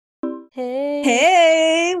Hey,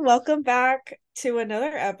 Hey, welcome back to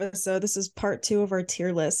another episode. This is part two of our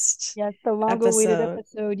tier list yes, the long awaited episode.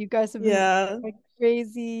 episode. You guys have been waiting Yeah. like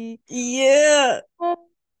crazy. Yeah.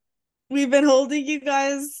 We've been holding you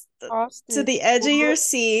guys to Hostage. the edge of your What?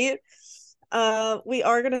 seat. We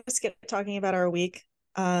are gonna skip talking about our week,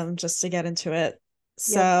 just to get into it. Yep.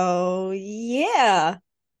 So yeah,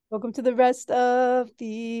 Welcome to the rest of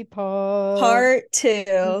the pod. part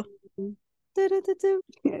two. Do-do-do-do.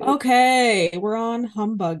 Okay, we're on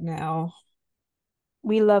humbug now.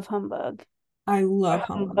 We love humbug. I love We're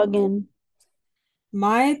humbug. humbugging.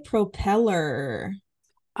 My propeller.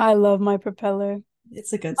 I love my propeller.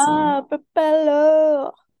 It's a good song. My propeller.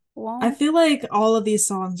 I Won't. feel like all of these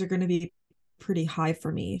songs are going to be pretty high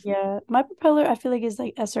for me. Yeah, my propeller. I feel like is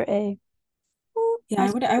like S or A. Ooh, Yeah,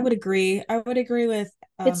 nice. I would agree. I would agree with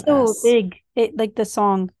It's so S. big. It like the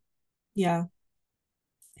song, Yeah.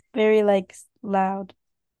 very like loud,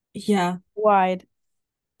 Yeah. wide.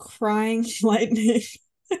 Crying Lightning.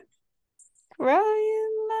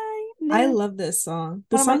 Crying I lightning. love this song.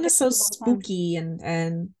 The One of my song is so favorites of all time. spooky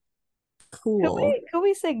and Could cool.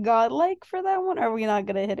 we say godlike for that one? Or are we not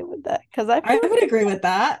gonna hit it with that? Because I I feel would like agree with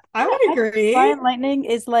that. I yeah, would I think agree. Crying Lightning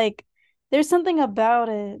is like there's something about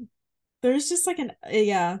it. There's just like an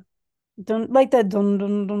yeah. Don't like that dun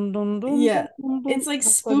dun dun dun dun dun Yeah. dun dun. It's like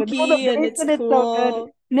That's so good. Oh, the spooky and bass it's in it's so good. cool.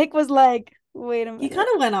 Nick was like, wait a He minute, kind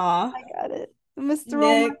of went off. I got it. Mr.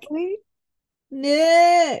 Nick. O'Malley.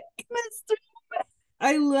 Nick. Mr.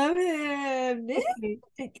 I love him. Okay.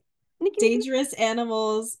 Nick. Nicky Nicky. Dangerous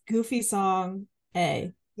Animals, Goofy song,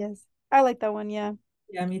 A. Yes. I like that one, yeah.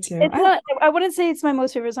 Yeah, me too. It's not I wouldn't say it's my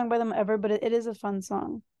most favorite song by them ever, but it is a fun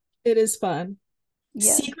song. It is fun.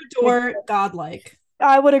 Yes. Secret Like Door, Godlike.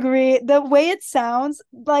 I would agree. The way it sounds,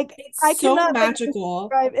 like I It's so cannot like magical.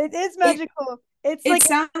 describe. It is It magical. It's like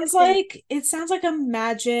enchanting. it sounds like a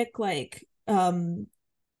magic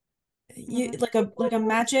you Mhm. like a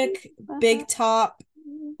magic big top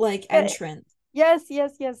like Yeah. entrance, Yes,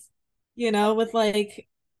 yes, yes. with like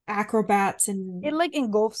acrobats It and like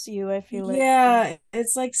engulfs you, I feel like. yeah,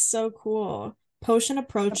 it's like so cool. Potion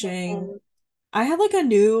approaching. I had like a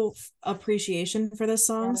new appreciation for this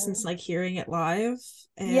song Yeah. since like hearing it live.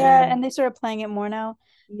 Yeah, And and they started playing it more now.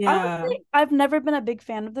 yeah, Honestly, I've never been a big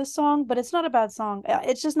fan of this song, but it's not a bad song.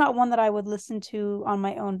 It's just not one that I would listen to on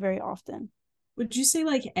my own very often. would you say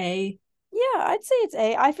like A? Yeah, I'd say it's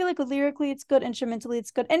A. I feel like lyrically it's good, instrumentally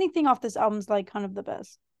it's good. Anything off this album's like kind of the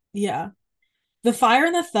best. Yeah. The Fire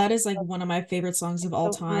and the Thud is like one of my favorite songs of It's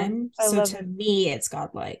all so fun. time. I So love to it. me, it's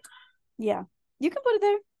godlike. Yeah. You can put it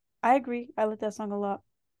there. I agree. I like that song a lot.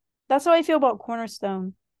 That's how I feel about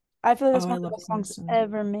Cornerstone. I feel like that's Oh, one I of the love best songs Cornerstone.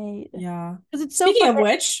 ever made. Yeah. Because it's so Speaking fun. of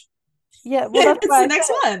which, Yeah, well, that's it's why the I said next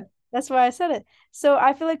it. one. That's why I said it. So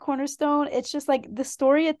I feel like Cornerstone, it's just like the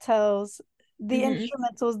story it tells, the Hmm.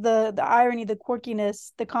 instrumentals, the irony, the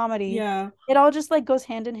quirkiness, the comedy. Yeah. It all just like goes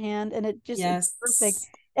hand in hand and it's perfect. Yes.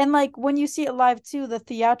 And like when you see it live too, the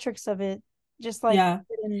theatrics of it, just like Yeah.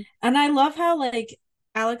 And I love how like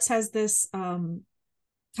Alex has this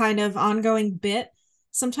kind of ongoing bit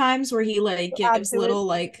sometimes where he like add gives to it. little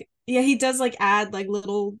like yeah, he does like add like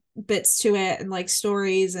little bits to it and like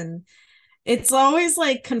stories, and it's always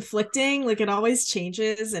like conflicting, like it always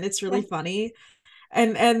changes and it's really Yeah. funny.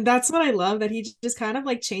 And that's what I love, that he just kind of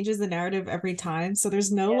like changes the narrative every time. So there's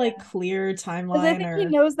no like Yeah. clear Because I timeline think he or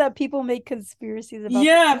knows that people make conspiracies about the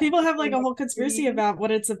yeah, people have like thing, a like whole conspiracy reading. about what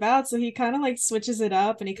it's about. So he kind of like switches it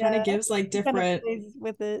up and he kind of Yeah. gives like He kind of different, plays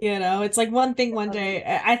with it. it's like one thing I one love it.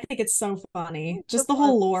 day. I think it's so funny. It's so Just the fun.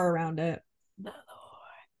 whole lore around it. The Lord.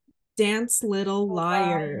 Dance Little Oh, liar.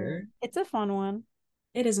 Liar. It's a fun one.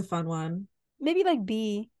 It is a fun one. Maybe like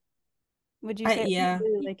B. Would you I say? I yeah.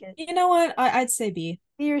 really like it. You know what? I'd say B.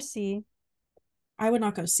 B or C? I would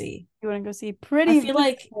not go C. You want to go see I Pretty feel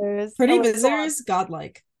like Visitors? Pretty Oh wait, go on. Visitors,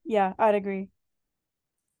 godlike. Yeah, I'd agree.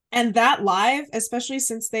 And that live, especially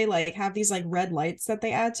since they like have these like red lights that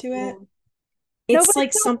they add to it, Oh. No, but it's like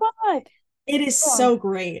it's so some fun. it is Go on. so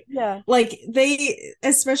great. Yeah. Like they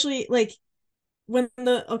especially like when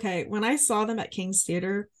I saw them at King's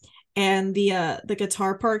Theater and the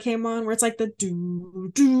guitar part came on where it's like the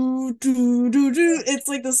do do do do do, it's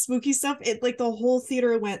like the spooky stuff. It like the whole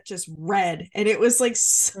theater went just red and it was like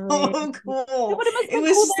so Great. Yeah, cool. but it must have It been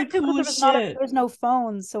was cool just the there too because coolest there shit. was no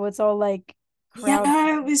phones, so it's all like crowd.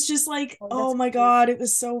 Yeah, it was just like, Oh, oh that's my cool. God, it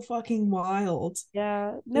was so fucking wild.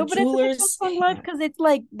 Yeah. The No, but it's such a jewelers, fun live because it's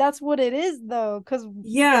like that's what it is though, because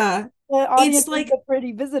yeah, the audience it's is like the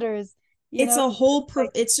pretty visitors, you know?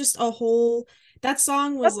 Like it's just a whole, that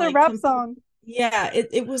song was that's a like rap song. yeah,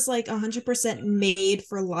 it was like 100% made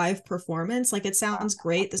for live performance. Like it sounds Wow.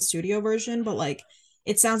 great, the studio version, but like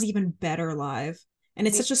it sounds even better live. And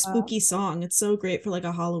it's such a Yeah, spooky song. It's so great for like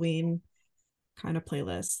a Halloween kind of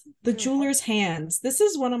playlist. The you're right. Jeweler's Hands. This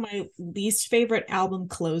is one of my least favorite album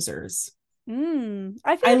closers.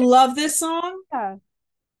 I feel I like love this song, yeah,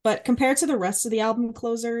 but compared to the rest of the album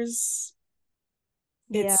closers,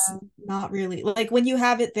 it's yeah, not really like when you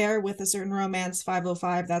have it there with a certain romance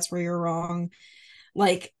 505, that's where you're wrong.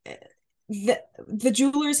 Like the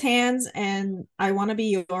Jeweler's Hands and I Want to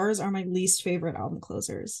Be Yours are my least favorite album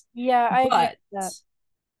closers. yeah. I agree But with that.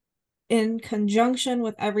 in conjunction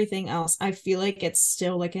with everything else, I feel like it's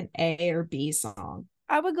still like an A or B song.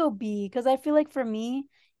 I would go B because I feel like for me,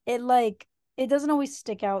 it like it doesn't always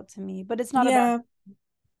stick out to me, but it's not about. Yeah.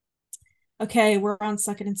 Okay, we're on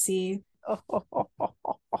Second and C. Oh,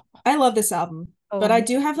 I love this album, but oh, I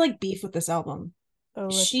do have like beef with this album.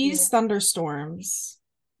 oh, let's hear She's it. Thunderstorms.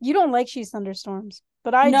 You don't like She's Thunderstorms,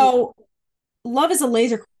 but I do. No, Love is a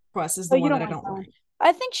Laser Quest is Oh, the you one don't that I like don't that one. like.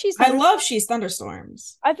 I think She's I Thunderstorms. love She's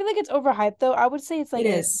Thunderstorms. I feel like it's overhyped though. I would say it's like It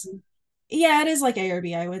A. is. Yeah, it is like A or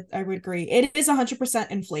B. I would agree. It is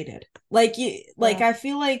 100% inflated. Like you like Yeah, I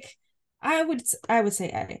feel like I would say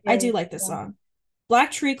A. I do A. like this Yeah. song.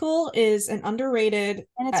 Black Treacle is an underrated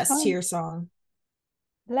And it's S fun. tier song.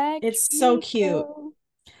 Black It's so cute. Treacle.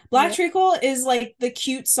 Black Yeah. Treacle is like the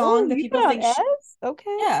cute Oh, song that you people put on think S?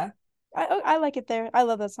 Okay. yeah. I like it there. I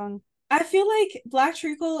love that song. I feel like Black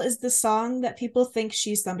Treacle is the song that people think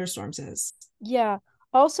She's Thunderstorms is. Yeah.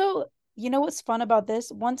 Also, you know what's fun about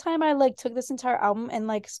this? One time I like took this entire album and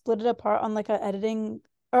like split it apart on like a editing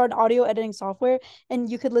or an audio editing software, and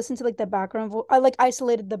you could listen to like the background I like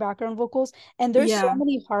isolated the background vocals, and there's so Yeah.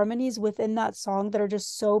 many harmonies within that song that are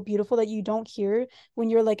just so beautiful that you don't hear when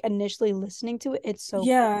you're like initially listening to it. It's so cool.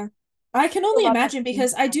 Yeah. I can A only lot of imagine that.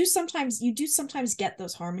 because I do sometimes you do sometimes get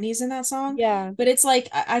those harmonies in that song, Yeah. but it's like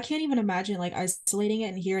I can't even imagine like isolating it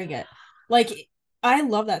and hearing it. Like I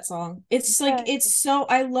love that song. It's like Yeah. it's so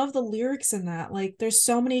I love the lyrics in that. Like there's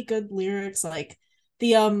so many good lyrics like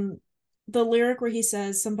the lyric where he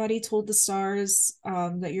says somebody told the stars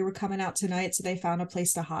that you were coming out tonight so they found a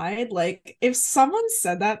place to hide. Like if someone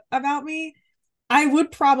said that about me, I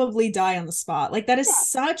would probably die on the spot. Like that is Yeah.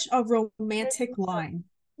 such a romantic line.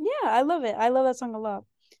 Yeah, I love it. I love that song a lot.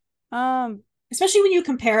 Um, Especially when you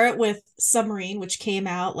compare it with Submarine, which came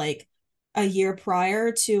out like a year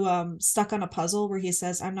prior to Stuck on a Puzzle, where he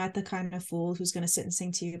says, I'm not the kind of fool who's gonna sit and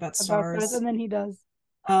sing to you about about stars, stars. and then he does.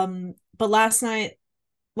 But last night,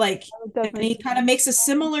 like That and definitely he sings kind of that makes a song.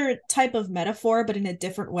 similar type of metaphor, but in a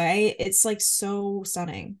different way. It's like so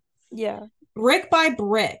stunning. Yeah. Brick by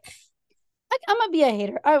brick. I'm gonna be a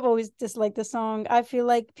hater. I've always disliked the song. I feel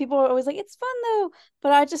like people are always like, it's fun though.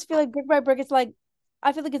 But I just feel like Brick by Brick, it's like,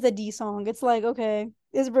 I feel like it's a D song. It's like, okay,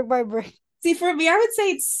 it's Brick by Brick. See, for me, I would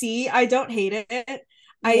say it's C. I don't hate it.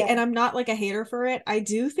 Yeah. I'm not like a hater for it. I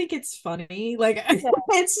do think it's funny. Like Yeah.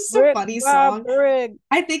 it's just a Brick funny by song. Brick.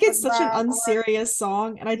 I think Brick it's such an by Brick. unserious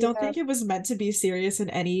song, and I don't Yeah. think it was meant to be serious in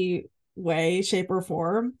any way, shape, or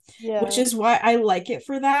form, which Yeah. is why I like it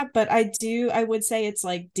for that. But I would say it's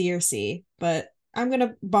like D or C, but I'm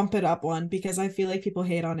gonna bump it up one because I feel like people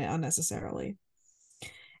hate on it unnecessarily.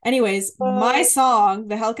 Anyways, my Uh, song,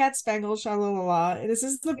 the Hellcat Spangled Sha-La-La-La, this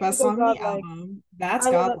is the you best go song on the godlike. album. That's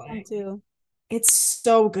I love that song godlike. too. It's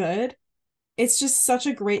so good. It's just such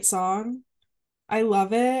a great song. I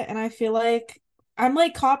love it, and I feel like I'm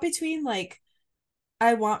like caught between like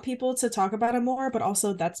I want people to talk about it more, but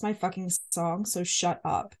also that's my fucking song, so shut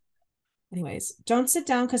up. Anyways, don't sit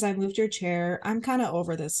down because I moved your chair. I'm kind of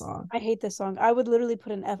over this song. I hate this song. I would literally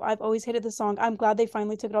put an F. I've always hated this song. I'm glad they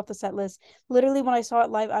finally took it off the set list. Literally, when I saw it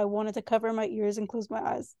live, I wanted to cover my ears and close my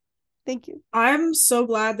eyes. Thank you. I'm so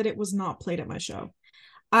glad that it was not played at my show.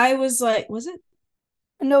 I was like, was it?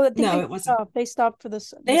 No, I think No, they it wasn't. stopped. They stopped for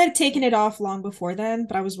this. They This. had taken it off long before then,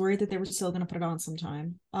 but I was worried that they were still going to put it on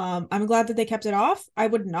sometime. I'm glad that they kept it off. I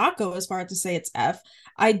would not go as far as to say it's F.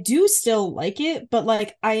 I do still like it, but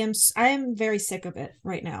like I am very sick of it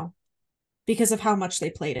right now because of how much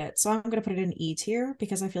they played it. So I'm going to put it in E tier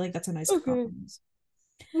because I feel like that's a nice Okay. compromise.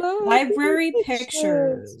 Library Library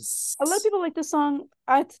pictures. Pictures. A lot of people like this song.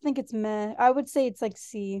 I think it's meh. I would say it's like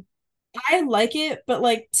C. I like it, but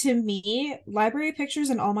like to me, Library Pictures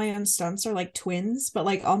and All My Own Stunts are like twins, but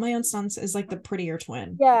like All My Own Stunts is like the prettier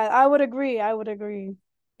twin. Yeah, I would agree. I would agree.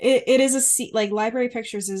 It is a C, like Library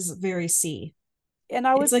Pictures is very C. And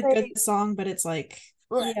I It's would a good say, song, but it's like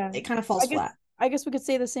bleh, yeah. it kind of I falls guess flat. I guess we could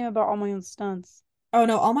say the same about All My Own Stunts. Oh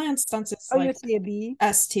no, All My Own Stunts is Oh, you like would say a B?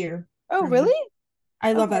 S tier Oh, for me. really?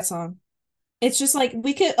 I love Okay. that song. It's just like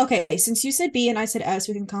we could okay, since you said B and I said S,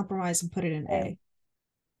 we can compromise and put it in Okay. A.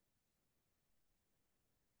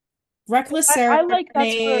 Reckless I like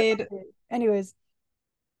that's for Serenade. okay. Anyways.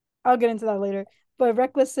 I'll get into that later. But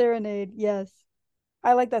Reckless Serenade, yes.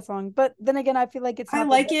 I like that song. But then again, I feel like it's I not the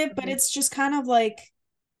like best it, but song. it's just kind of like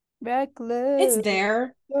it's Reckless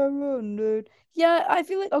there. Serenade. Yeah, I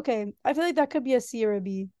feel like okay. I feel like that could be a C or a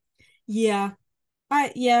B. Yeah.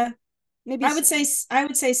 Yeah. Maybe C. I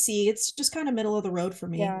would say C. It's just kind of middle of the road for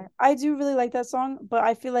me. Yeah. I do really like that song, but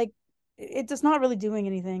I feel like it's just not really doing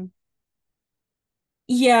anything.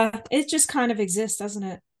 Yeah, it just kind of exists, doesn't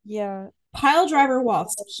it? Yeah. Pile Driver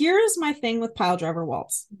Waltz. Here's my thing with Pile Driver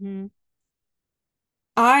Waltz. Mm-hmm.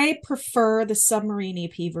 I prefer the Submarine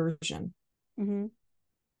EP version. Mm-hmm.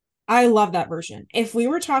 I love that version. If we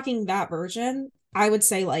were talking that version, I would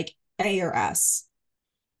say like A or S.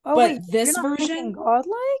 Oh But wait, you're this not thinking version,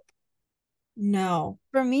 Godlike? no.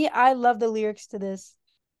 For me, I love the lyrics to this.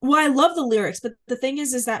 Well, I love the lyrics, but the thing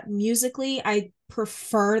is that musically, I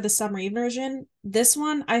prefer the submarine version. This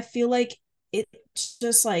one, I feel like it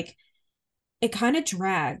just like it kind of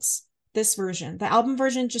drags. This version, the album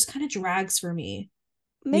version, just kind of drags for me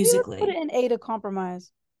Maybe let's put it musically. in A to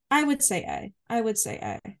compromise I would say A. I would say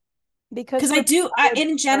A because because for me, I would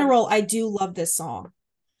in prefer. general, I do love this song,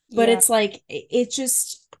 but Yeah. it's like it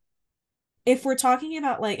just if we're talking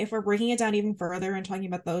about like if we're breaking it down even further and talking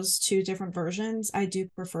about those two different versions, I do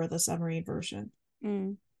prefer the submarine version.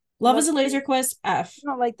 Mm. Love is Let's a Laser Quest F. I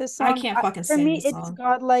don't like this I song. can't fucking For stand me, this it's song.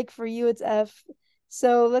 Godlike. For you, it's F.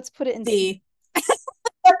 So let's put it in C. C.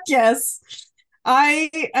 Yes. I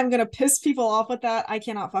am gonna piss people off with that. I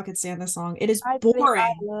cannot fucking stand this song. It is I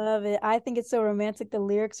boring. love it. I think it's so romantic. The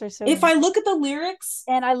lyrics are so If deep. I look at the lyrics,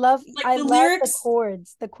 And like I the love the lyrics,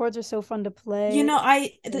 chords. The chords are so fun to you play. know,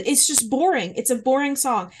 it's just boring. It's a boring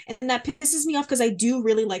song. And that pisses me off because I do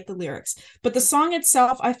really like the lyrics. But the song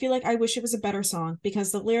itself, I feel like I wish it was a better song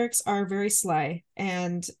because the lyrics are very slay.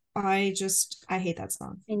 And I hate that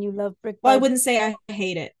song. And you love Brick Well, I by wouldn't say I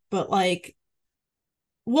hate it, but like,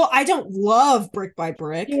 well, I don't love Brick by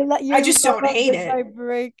Brick. I your just love don't of hate Brick by it.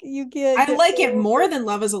 Brick. You can't I get like it over more it. than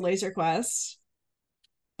Love is a Laser Quest,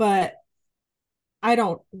 but I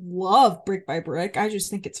don't love Brick by Brick. I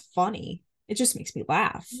just think it's funny. It just makes me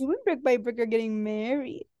laugh. You and Brick by Brick are getting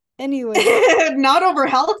married. Anyways, Not over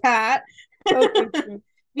Hellcat. okay, true.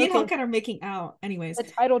 Me and Okay, Hellcat are making out. Anyways, the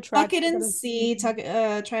title tuck track it should in go to C. C,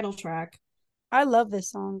 title track. I love this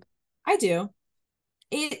song. I do.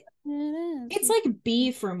 It It it's is. like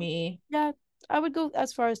B for me. Yeah, I would go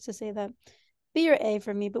as far as to say that B or A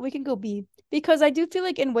for me, but we can go B because I do feel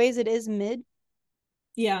like in ways it is mid,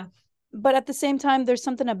 Yeah. but at the same time there's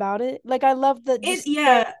something about it. Like I love the It just the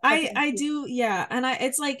yeah, I technically. do, yeah. And I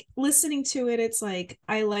it's like listening to it, it's like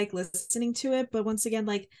I like listening to it, but once again,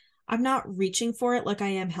 like I'm not reaching for it like I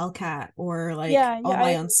am Hellcat or like Yeah, all yeah, I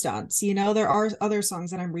my own agree. stunts. You know, there are other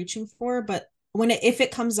songs that I'm reaching for, but if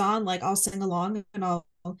it comes on, like I'll sing along and I'll,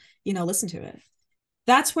 listen to it.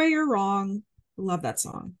 That's Where You're Wrong. Love that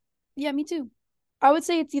song. Yeah, me too. I would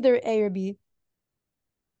say it's either A or B.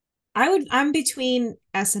 I'm between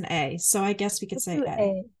S and A, so I guess we could Let's say do A.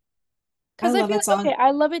 A. I Because I love feel that like, song. okay,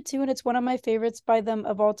 I love it too, and it's one of my favorites by them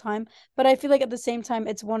of all time. But I feel like at the same time,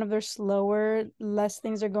 it's one of their slower, less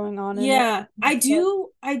things are going on in it. Yeah, But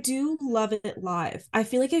I do love it live. I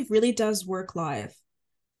feel like it really does work live.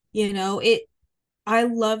 I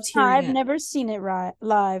loved hearing I've it. never seen it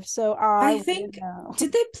live, so I I think wouldn't know.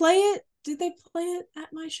 did they play it? Did they play it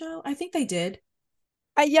at my show? I think they did.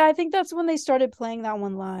 Yeah, I think that's when they started playing that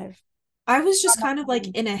one live. I was just I'm not kind of like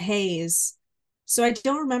 100%. in a haze. So I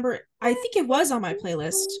don't remember. I think it was on my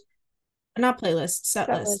playlist. Not playlist, set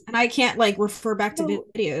That list. list. And I can't like refer back to No,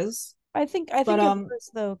 videos. I But think it was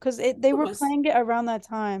though, because they it were was. playing it around that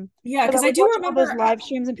time. Yeah, Because I because I was do watching all those remember live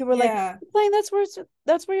streams and people were like, yeah. "You're playing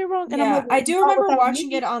that's where you're wrong," and I'm like, Yeah, I do "Not remember without watching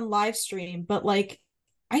me." it on live stream, but like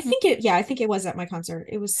Mm. I think it was at my concert.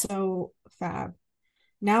 It was so fab.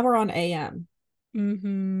 Now we're on AM.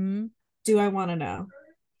 Mm-hmm. Do I want to know?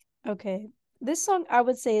 Okay, this song I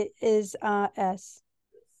would say is S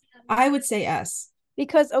I would say S.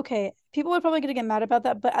 because okay, people are probably gonna get mad about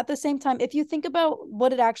that, but at the same time, if you think about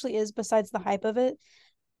what it actually is besides the hype of it,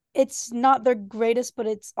 it's not their greatest, but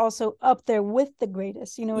it's also up there with the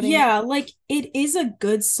greatest. You know what I mean? Yeah, like it is a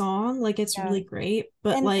good song, like it's Yeah. really great,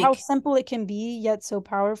 but And how like simple it can be, yet so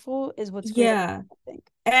powerful, is what's great about yeah. it, I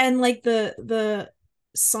think. And like the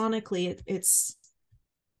sonically it's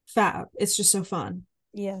fab. It's just so fun.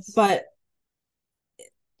 Yes. But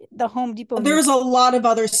The Home Depot there's music. a lot of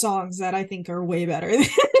other songs that I think are way better.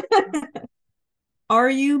 Are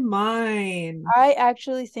You Mine? I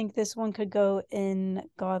actually think this one could go in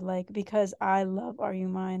Godlike because I love Are You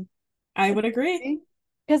Mine? I Would would you agree. agree?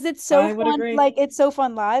 Because it's so I would fun, agree. like it's so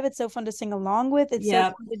fun live, it's so fun to sing along with, it's so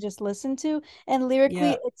Yep. fun to just listen to. And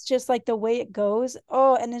lyrically, Yep. it's just like the way it goes.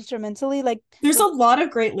 Oh, and instrumentally, like There's the, a lot of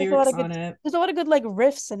great there's a lot lyrics of on good it. there's a lot of good like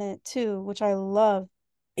riffs in it too, which I love.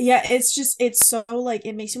 Yeah, it's so like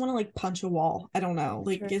it makes you want to like punch a wall. I don't know. For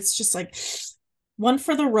Like sure. it's just like one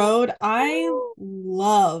for the road. I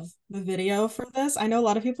love the video for this. I know a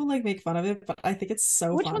lot of people like make fun of it, but I think it's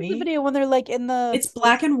so Which one's the funny. video when they're like in the It's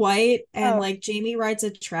black and white and oh, like Jamie rides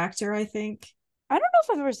a tractor, I think. I don't know if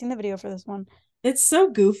I've ever seen the video for this one. It's so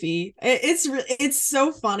goofy. It's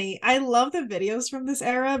so funny. I love the videos from this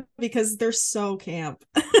era because they're so camp.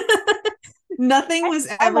 Nothing I, was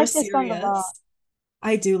I ever like this song a lot. serious.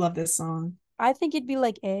 I do love this song. I think it'd be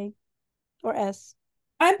like A or S.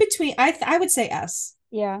 I'm between I would say S.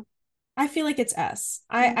 Yeah. I feel like it's S.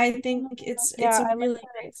 Mm, I think it's yeah, a really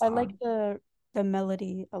great I like song. the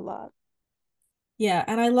melody a lot. Yeah,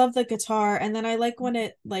 and I love the guitar and then I like when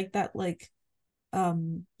it like that like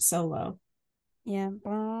solo. Yeah.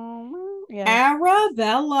 Yeah.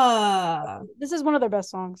 Arabella. This is one of their best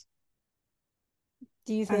songs.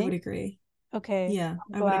 Do you I would think? agree. Okay. Yeah,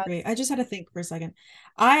 I'm I would glad. agree. I just had to think for a second.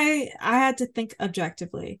 I had to think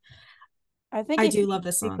objectively. I think I it do could love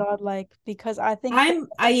this be song. godlike because I think the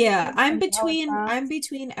Yeah, production and how it I'm sounds.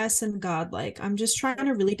 between S and Godlike. I'm just trying Okay.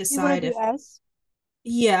 to really You want decide to do if S?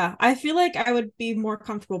 yeah, I feel like I would be more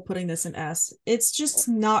comfortable putting this in S. It's just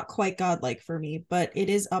not quite godlike for me, but it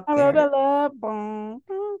is up there. Arabella, boom,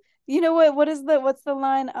 boom. You know what? What's the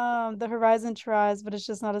line? The horizon tries, but it's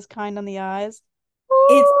just not as kind on the eyes.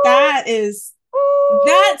 It's Ooh, that is ooh.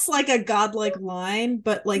 that's like a godlike line,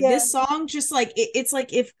 but like Yeah, this song just like it's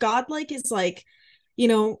like if godlike is like, you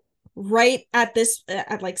know, right at this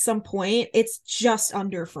at like some point, it's just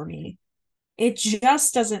under for me. It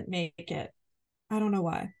just doesn't make it. I don't know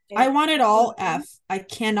why. I okay. want it all F. I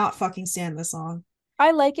cannot fucking stand the song.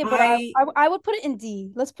 I like it, but I I would put it in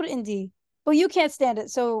D. Let's put it in D. But you can't stand it,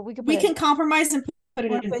 so we could put We it. can compromise and put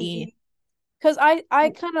Want it to in put in E. D? Because I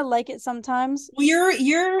kind of like it sometimes. Well,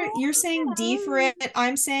 you're saying D for it.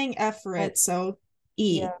 I'm saying F for Like it. So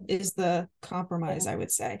E yeah, is the yeah, compromise, I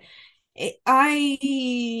would say.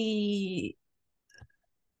 I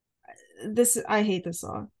I hate this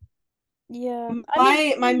song. yeah. I mean,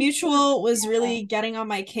 My maybe mutual was yeah. really getting on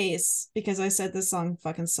my case because I said this song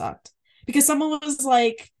fucking sucked. Because someone was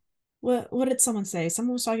like, what did someone say?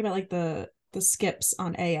 Someone was talking about like the skips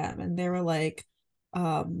on AM and they were like,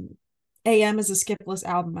 AM is a skipless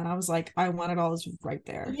album. And I was like, I want it all is right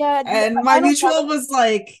there. Yeah, And my I don't have mutual it. was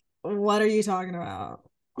like, what are you talking about?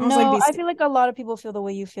 I was like, No, be I still. feel like a lot of people feel the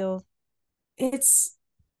way you feel. It's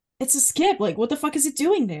it's a skip. Like, what the fuck is it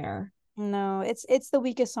doing there? No, it's the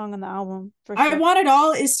weakest song on the album for I sure. Want It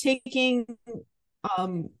All is taking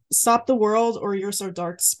Stop the World or You're So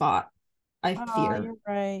Dark spot, I Oh, fear. you're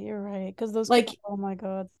right. You're right. Because those could. Like Oh my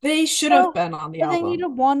God. they should have Well, been on the but they need album, a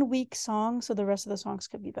one week song, so the rest of the songs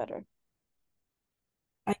could be better.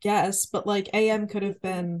 I guess, but like AM could have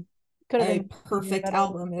been Could have a been even perfect better.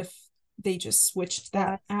 album if they just switched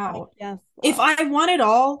that Yes, I out. guess. If I Want It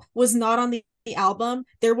All was not on the album,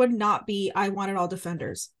 there would not be I Want It All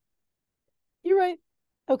Defenders. You're right.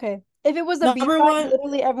 Okay. If it was a B Number side, one,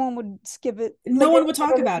 literally everyone would skip it. no Like they one would would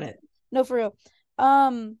talk never about listen. it. No, for real.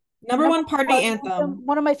 Um, Number Number one one party party anthem, anthem,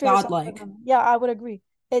 one of my favorite songs by Godlike, them. Yeah, I would agree.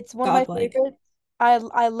 It's one of my Godlike. favorites.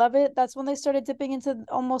 I love it. That's when they started dipping into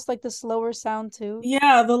almost like the slower sound too.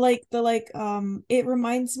 Yeah, the like it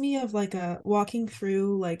reminds me of like a walking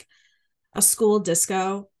through like a school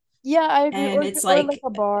disco Yeah, I agree. and it's Or like like a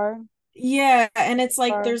bar. yeah, and it's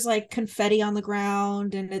like Bar. there's like confetti on the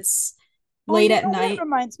ground and it's Oh, late you at know what it night.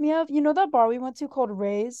 reminds me of? You know that bar we went to called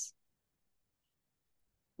Ray's?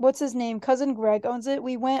 What's his name? Cousin Greg owns it.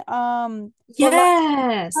 We went the last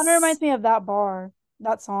kind of Yes. reminds me of that bar,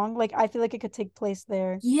 that song. Like I feel like it could take place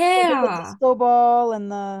there. Like with the Yeah. disco ball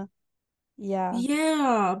and the yeah.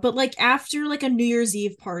 Yeah, but like after like a New Year's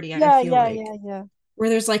Eve party, I Yeah, feel yeah, like yeah, yeah. where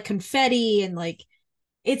there's like confetti and like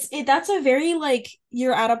that's a very like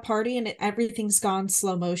you're at a party and everything's gone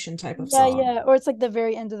slow motion type of Yeah, song. yeah. Or it's like the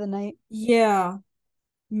very end of the night. Yeah.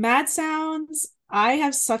 Mad Sounds, I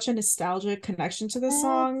have such a nostalgic connection to this That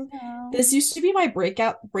song. This sound. used to be my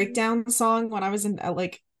breakdown song when I was in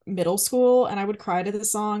like middle school and I would cry to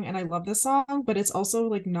this song and I love this song, but it's also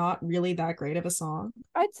like not really that great of a song.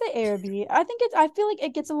 I'd say A or B. I think it's I feel like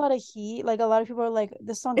it gets a lot of heat. Like a lot of people are like,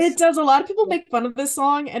 this It song's does. A lot of people make fun of this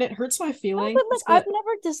song and it hurts my no, feelings, but like I've but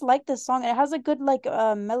never disliked this song. It has a good like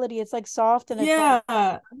melody. It's like soft and it's like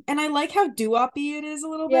yeah. And I like how doo-woppy it is a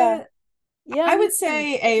little yeah. bit. Yeah, I me would too.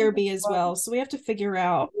 say I A or think that's B as fun. well. So we have to figure I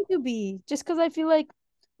out. think do B just because I feel like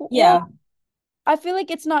well, Yeah. I feel like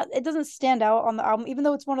it doesn't stand out on the album, even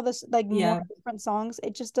though it's one of those like more Yeah. different songs.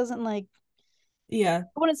 It just doesn't like, Yeah.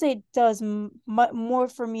 I wouldn't say it does more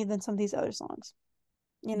for me than some of these other songs.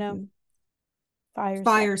 You know, Mhm. Fireside.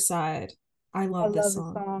 Fireside. I I love this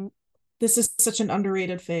love the song. song. This is such an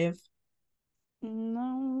underrated fave.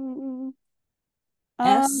 No.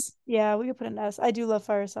 S. Yeah, we could put an S. I do love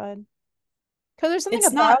Fireside. Because there's something It's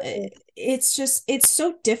about not, it. it's just, it's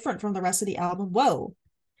so different from the rest of the album. Whoa.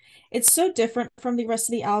 It's so different from the rest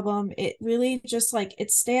of the album. It really just like, it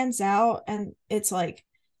stands out and it's like,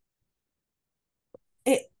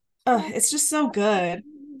 it, it's just so good.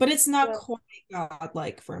 But it's not Yeah. quite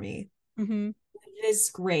godlike for me. Mm-hmm. It is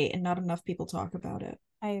great and not enough people talk about it.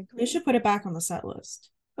 I They agree. should put it back on the set list.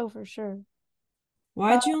 Oh, for sure.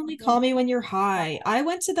 Why'd you only call Um, me when you're high? I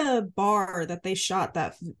went to the bar that they shot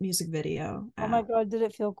that music video oh my at. God, did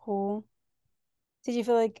it feel cool? Did you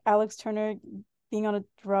feel like Alex Turner being on a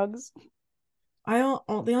drugs? I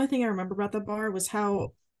don't, the only thing I remember about the bar was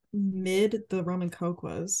how mid the rum and coke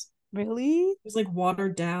was. Really? It was like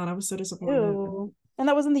watered down. I was so disappointed. Ew. And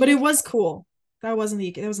that was in the But it UK. was cool. That wasn't the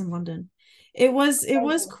UK, that was in London. It was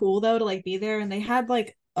cool though to like be there, and they had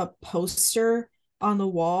like a poster on the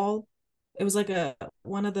wall. It was like a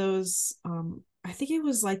one of those I think it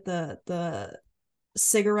was like the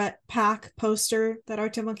cigarette pack poster that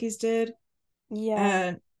Arctic Monkeys did. Yeah.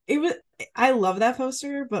 And it was, I love that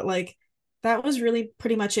poster, but like that was really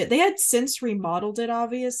pretty much it. They had since remodeled it,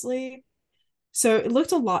 obviously, so it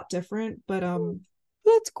looked a lot different. But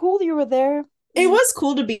That's cool you were there. it You, was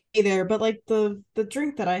cool to be there. But like the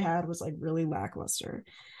drink that I had was like really lackluster.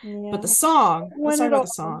 But the yeah. song, let's When talk it about the all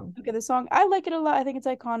song. okay, the song I like it a lot. I think it's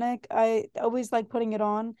iconic. I always like putting it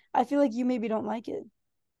on. I feel like you maybe don't like it.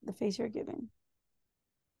 The face you're giving.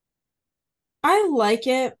 I like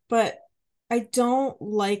it, but I don't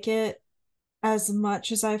like it as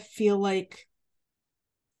much as I feel like,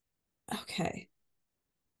 okay,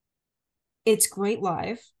 it's great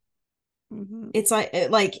live. Hmm. It's like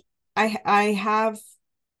I have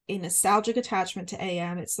a nostalgic attachment to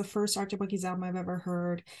AM. It's the first Arctic Monkeys album I've ever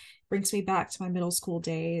heard. Brings me back to my middle school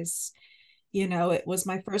days. You know, it was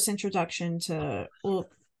my first introduction to, well,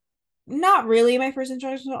 not really my first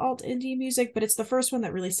introduction to alt indie music, but it's the first one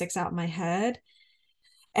that really sticks out in my head.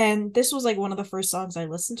 And this was like one of the first songs I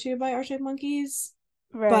listened to by Arctic Monkeys.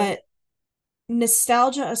 Right. But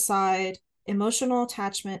nostalgia aside, emotional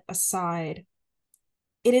attachment aside,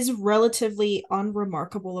 it is relatively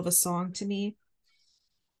unremarkable of a song to me.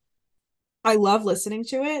 I love listening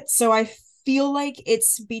to it. So I feel like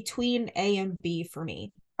it's between A and B for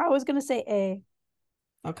me. I was gonna say A.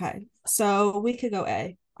 Okay. So we could go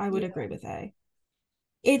A. I would Yeah. agree with A.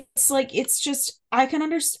 It's like, it's just, I can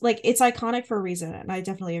understand, like, it's iconic for a reason. And I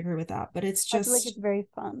definitely agree with that. But it's I feel like it's just, very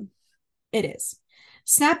fun. it is.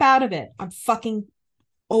 Snap out of it. I'm fucking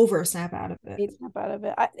over Snap out of it. Hate Snap Out of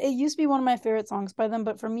It. It used to be one of my favorite songs by them,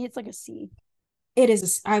 but for me, it's like a C. It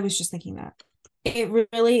is. I was just thinking that. It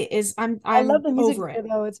really is. I love I'm the music over video it.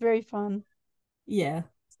 though. It's very fun. Yeah.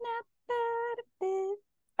 Snap out of it.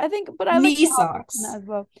 I think, but I like Knee the house socks. as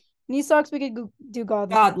well. Knee socks, we could do Godlike.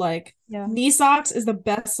 Godlike. Yeah. Knee socks is the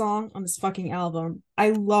best song on this fucking album.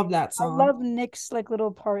 I love that I song. love Nick's like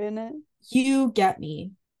little part in it. You get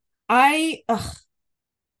me. I ugh,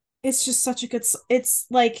 it's just such a good it's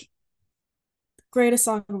like greatest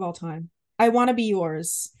song of all time. I want to be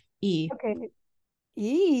yours. E. Okay.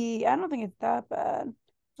 I don't think it's that bad.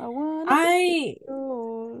 I wanna be I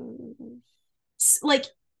yours. like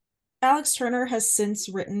Alex Turner has since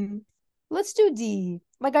written. Let's do D.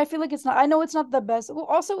 Like I feel like it's not. I know it's not the best. Well,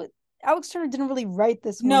 also Alex Turner didn't really write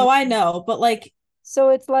this one, No, I know, but like so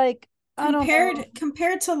it's like I don't know.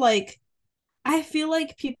 compared to like, I feel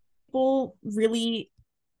like people really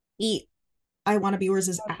eat I Want to Be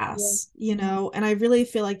Yours' Yeah. ass, you know? And I really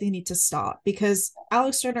feel like they need to stop because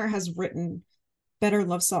Alex Turner has written better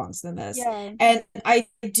love songs than this. Yeah. And I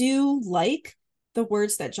do like the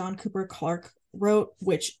words that John Cooper Clarke wrote,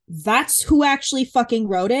 which that's who actually fucking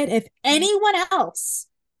wrote it. If anyone else,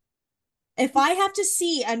 if I have to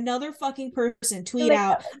see another fucking person tweet Like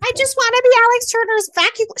out, I just want to be Alex Turner's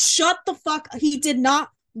vacuum. Shut the fuck. He did not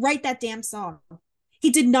write that damn song. He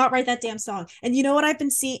did not write that damn song. And you know what I've been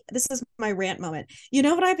seeing? This is my rant moment. You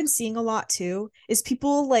know what I've been seeing a lot too is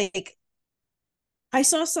people like, I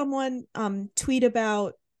saw someone tweet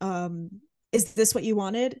about is this what you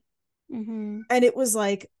wanted? mm-hmm. And it was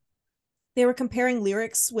like they were comparing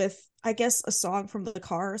lyrics with, I guess, a song from the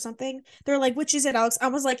car or something. They're like, which is it, Alex? I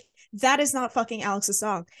was like, that is not fucking Alex's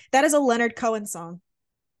song. That is a Leonard Cohen song.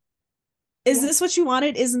 Is Yeah. this what you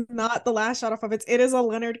wanted? Is not the last shot of puppets. It is a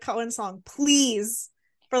Leonard Cohen song. Please,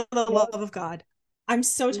 for the Yeah. love of God. I'm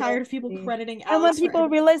so tired of people Lovely. crediting And when Alex for people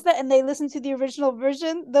everything. realize that and they listen to the original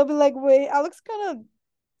version, they'll be like, wait, Alex kind of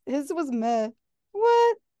his was meh.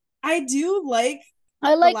 What? I do like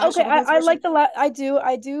I the like Last okay, Shadow Boys I version. like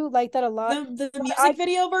I do like that a lot. The But music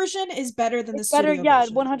video version is better than the it's better, studio yeah,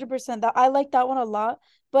 version. 100%. That I like that one a lot,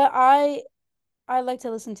 but I like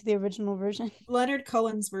to listen to the original version. Leonard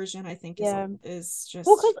Cohen's version, I think, Yeah. is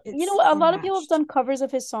Well, because just you know it's what, a lot of people have unmatched. done covers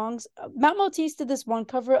of his songs. Matt Maltese did this one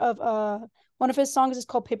cover of one of his songs is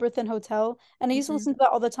called Paper Thin Hotel, and I used to Mhm. listen to that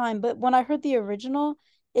all the time. But when I heard the original,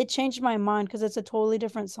 it changed my mind because it's a totally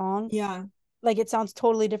different song. Yeah. Like it sounds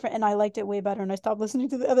totally different, and I liked it way better. And I stopped listening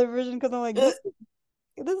to the other version because I'm like, this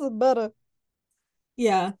is better.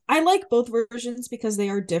 Yeah. I like both versions because they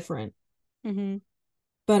are different. Hmm.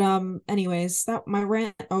 But anyways, that my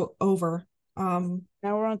rant over. Um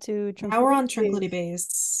Now we're on to now we're Tranquility on Tranquility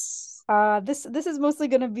Base. Base. This is mostly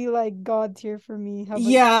gonna be like God tier for me. How about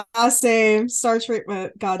you? Yeah, same. Star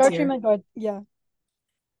Treatment, God Star tier. Treatment God, yeah.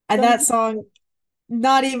 And Don't that even song,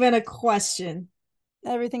 not even a question.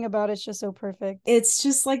 everything about it's just so perfect. It's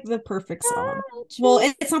just like the perfect song. Well,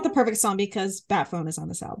 True. it's not the perfect song because Bat Phone is on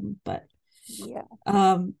this album, but Yeah.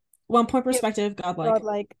 um 1 point Yeah. perspective, God godlike,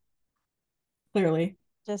 like clearly.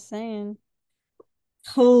 just saying.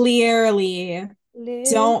 Clearly.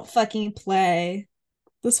 Live. Don't fucking play.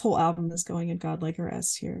 This whole album is going in godlike or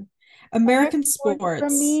S here. American American Sport for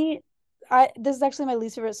Sports. me, I this is actually my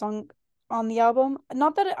least favorite song on the album.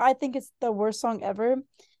 Not that I think it's the worst song ever,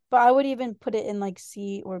 but I would even put it in like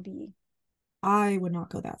C or B. I would not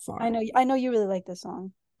go that far. I know you really like this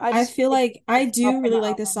song. I I just feel feel like like I it's top do on the really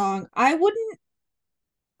like this album. song.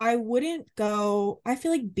 I wouldn't go, I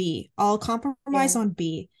feel like B. I'll compromise Yeah. on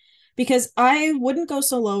B because I wouldn't go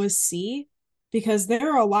so low as C because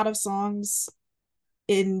there are a lot of songs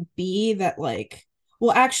in B that like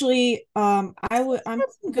well actually I'm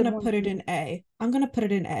That's some good gonna ones put it in in A. I'm gonna put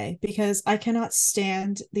it in A because I cannot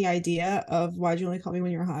stand the idea of Why'd You Only Call Me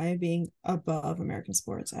When You're High being above American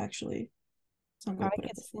Sports actually. So I'm I gonna put it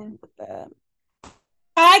could before. stand with that.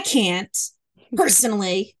 I can't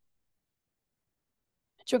personally.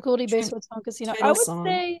 Tranquility Base Hotel Casino. I Title would song.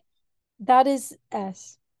 say that is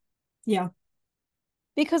S. Yeah.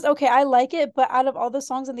 Because okay, I like it, but out of all the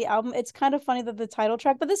songs on the album, it's kind of funny that the title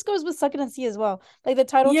track, but this goes with Suck It and See as well. Like the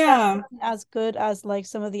title track Yeah. isn't as good as like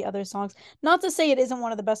some of the other songs. Not to say it isn't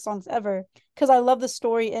one of the best songs ever, because I love the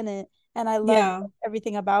story in it and I love Yeah.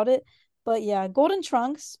 everything about it. But yeah, Golden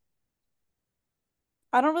Trunks,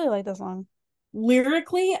 I don't really like that song.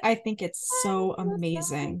 Lyrically, I think it's so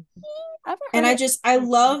amazing. I haven't And heard it.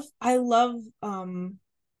 I love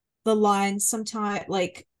the lines sometimes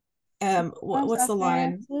like Sometimes what's I the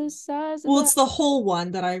line? fantasize Well, about. it's the whole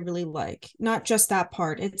one that I really like, not just that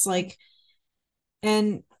part. It's like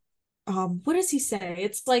and what does he say?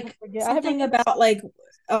 It's like I something forget the about song. like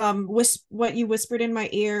what you whispered in my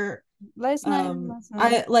ear. Last night.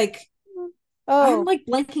 I like I'm Oh, like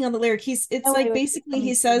blanking on the lyric. It's no, like wait, basically let me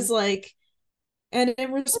he see. says like and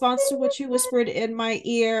in response to what you whispered in my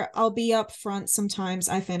ear, I'll be up front sometimes.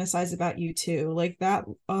 I fantasize about you too. Like that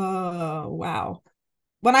wow.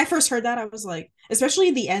 When I first heard that, I was like,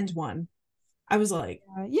 especially the end one. I was like,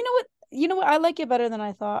 You know what? You know what? I like it better than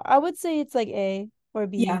I thought. I would say it's like A or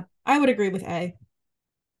yeah, B. I would agree with A.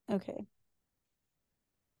 Okay.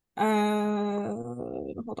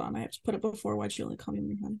 Hold on, I have to put it before Why'd You Only Call Me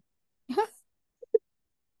When You're High.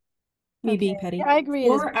 Me Okay. being Yeah, petty. I agree.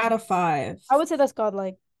 It is. 4 out of 5. I would say that's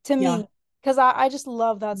godlike to Yeah, me because I just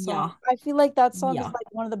love that song. yeah, I feel like that song is yeah.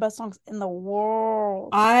 like one of the best songs in the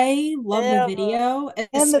world. I love the Ever. video,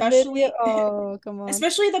 And the video. especially Oh, come on.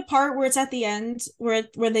 especially the part where it's at the end where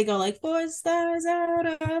they go like 4 stars out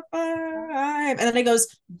of 5 and then it goes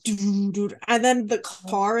doo, doo, and then the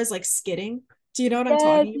car is like skidding. Do you know what I'm Yes,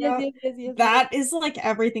 talking yes, about? yes, yes, yes, yes. That is like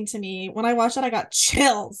everything to me. When I watched that, I got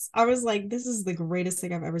chills. I was like, this is the greatest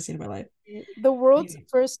thing I've ever seen in my life. The world's Maybe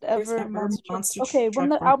first first ever ever monster. monster Okay, when truck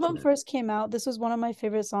the broke album clear. first came out, this was one of my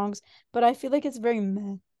favorite songs, but I feel like it's very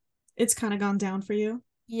meh. It's kind of gone down for you.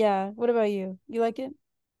 Yeah. What about you? You like it?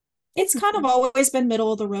 It's It's kind meh. of always been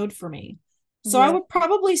middle of the road for me. So I Yeah. would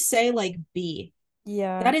probably say like B.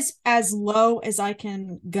 Yeah. That is as low as I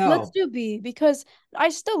can Let's go. do B because I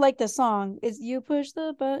still like the song. Is you push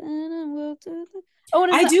the button and we'll do the. Oh,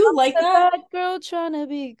 and it's I the do like I'm the that. bad girl trying to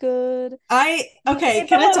be good. Okay, Wait,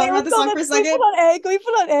 can I hold on, talk wait, about let's the go. song for a Can we put second? on A? Can we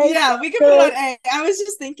put on A? It's Yeah, kind we could of put on good. A. I was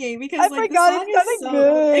just thinking I because like the forgot it's song kind is of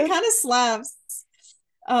so it good. kind of slaps.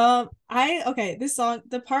 I okay, this song,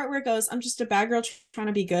 the part where it goes, I'm just a bad girl trying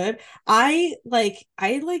to be good. I like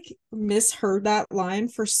misheard that line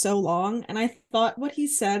for so long, and I thought what he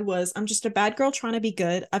said was, I'm just a bad girl trying to be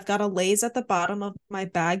good. I've got a lays at the bottom of my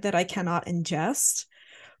bag that I cannot ingest.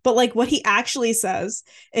 But like what he actually says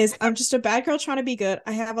is, I'm just a bad girl trying to be good.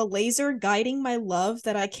 I have a laser guiding my love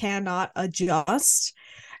that I cannot adjust.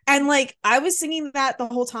 And like I was singing that the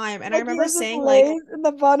whole time, and I Like he remember has this saying like, lace in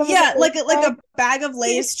the bottom of the yeah, lace like bag. a bag of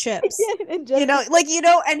Lay's chips. And You just know, like you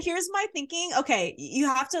know, and here's my thinking. Okay, you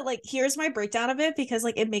have to like here's my breakdown of it because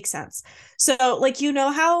like it makes sense. So like you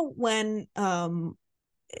know how when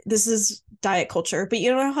this is diet culture, but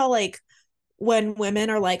you know how like when women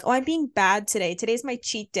are like, "Oh, I'm being bad today. Today's my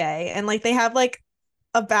cheat day." And like they have like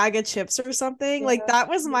a bag of chips or something. Like yeah. that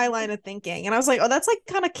was my line of thinking. And I was like, "Oh, that's like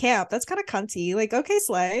kind of camp. That's kind of cunty." Like, okay,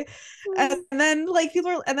 slay. And then like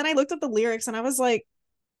people are and then I looked up the lyrics and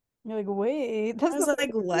You're like, wait, that's I was the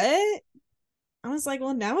like, "What?" I was like,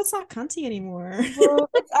 "Well, now it's not cunty anymore." bro.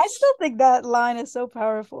 I still think that line is so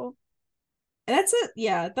powerful. That's a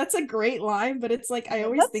yeah, that's a great line, but it's like I Yeah,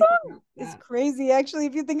 always that think song about is that. crazy, actually.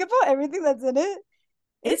 If you think about everything that's in it,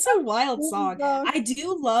 it's It's a a wild crazy song. song. I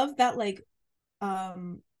do love that like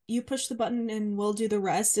you push the button and we'll do the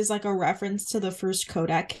rest is like a reference to the first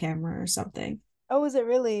Kodak camera or something. Oh, is it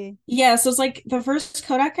really? Yeah, so it's like the first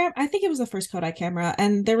Kodak camera. I think it was the first Kodak camera,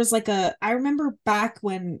 and there was like a. I remember back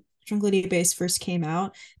when Tranquility Base first came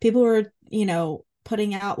out, people were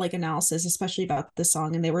putting out like analysis, especially about the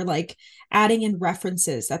song, and they were like adding in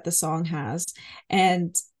references that the song has,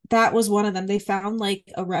 and that was one of them. They found like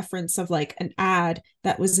a reference of like an ad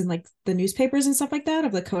that was in like the newspapers and stuff like that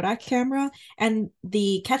of the Kodak camera, and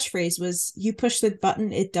the catchphrase was "You push the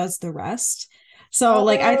button, it does the rest." So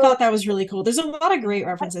like I Oh, thought that was really cool. There's a lot of great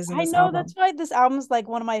I, references in I this know that's album. why this album's like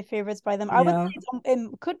one of my favorites by them. I would say Yeah.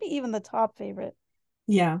 it could be even the top favorite.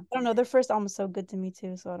 Yeah. I don't know. Their first album is so good to me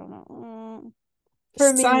too, so I don't know.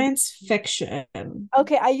 For me, Science fiction.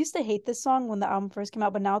 okay, I used to hate this song when the album first came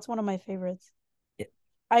out, but now it's one of my favorites.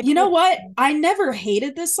 I You put know it. what? I never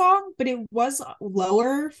hated this song, but it was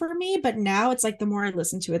lower for me. But now it's like the more I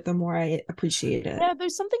listen to it, the more I appreciate it. Yeah,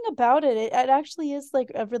 there's something about it. It actually is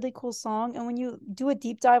like a really cool song. And when you do a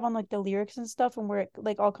deep dive on like the lyrics and stuff and where it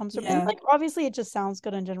like all comes from, and Yeah. like obviously it just sounds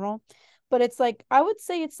good in general, but it's like I would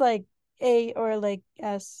say it's like A or like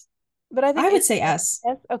S. But I think I it's would say S.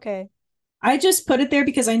 S. Okay. I just put it there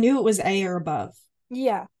because I knew it was A or above.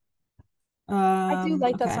 Yeah. I do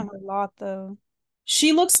like that Okay. song a lot though.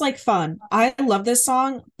 She looks like fun. I love this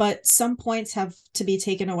song, but some points have to be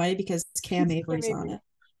taken away because Cam Yeah, Avery's on maybe. it.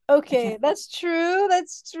 I Okay, can't. that's true.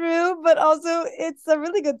 That's true. But also it's a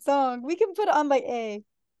really good song. We can put it on like A.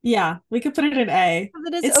 Yeah, we could put it in A. 'Cause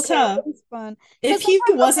it is It's okay, tough. it is fun. Because If he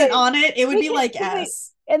sometimes, wasn't okay, on it, it would we be can like wait.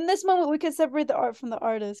 S. In this moment, we can separate the art from the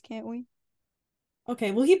artist, can't we?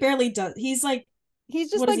 Okay, well, he barely does. He's like, He's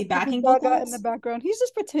just what is like he, Lady backing Gaga in the vocals? background. He's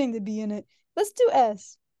just pretending to be in it. Let's do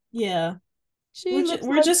S. Yeah. She looks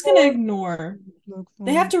We're like just gonna fun. ignore. Look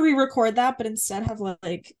They have fun. to re-record that, but instead have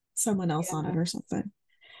like someone else on it Yeah, or something.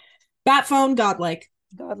 Bat phone, godlike.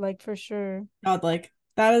 godlike for sure. Godlike.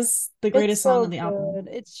 That is the It's greatest song on so the album. good.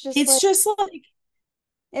 It's just It's like just like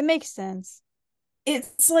it makes sense.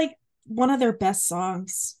 it's like one of their best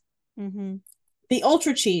songs. Mm-hmm. The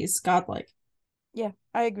Ultra Cheese, godlike. Yeah,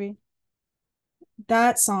 I agree.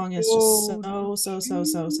 That song is just Oh,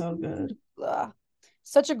 so good.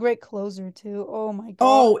 such a great closer too. Oh my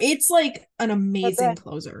God. Oh, it's like an But amazing that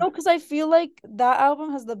closer. no, because I feel like that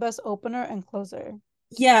album has the best opener and closer.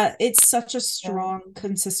 Yeah, it's such a Yeah. strong,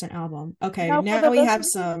 consistent album. Okay, Now for now the we rest of have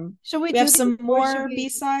these, some should we we have do these some or should more we,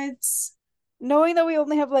 B-sides. knowing that we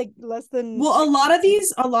only have like less than Well, like a lot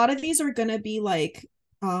of these are gonna be like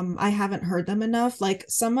I haven't heard them enough. Like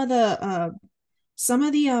some of the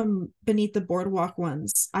Beneath the Boardwalk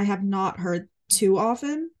ones I have not heard too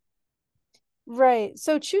often. right.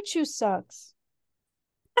 So Choo Choo sucks.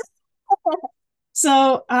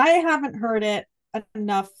 So I haven't heard it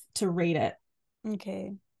enough to rate it.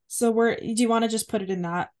 Okay. So do you want to just put it in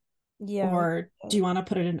that Yeah. or do you want to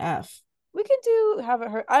put it in F? We can do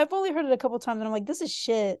haven't heard. I've only heard it a couple times and I'm like, this is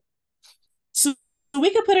shit. So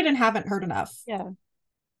we could put it in haven't heard enough. Yeah.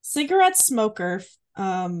 Cigarette Smoker,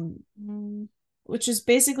 um, Mm, which is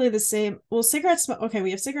basically the same. Well, cigarette smoke. Okay,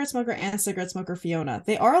 we have cigarette smoker and cigarette smoker Fiona.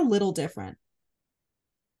 They are a little different.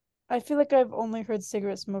 I feel like I've only heard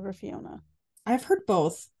Cigarette Smoker Fiona. I've heard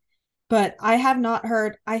both, but I have not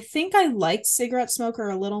heard. I think I liked cigarette smoker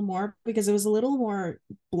a little more because it was a little more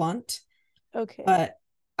blunt. Okay. But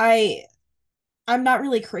I I'm not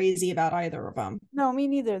really crazy about either of them. No, me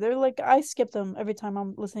neither. They're like I skip them every time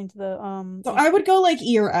I'm listening to the So I intro. would go like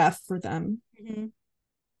E or F for them. Mhm.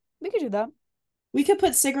 We could do that. We could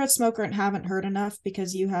put cigarette smoker and haven't heard enough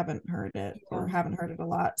because you haven't heard it Yeah. or haven't heard it a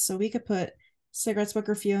lot. So we could put cigarette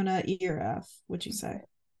smoker Fiona E or F. Would you say Okay.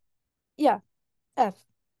 Yeah. F.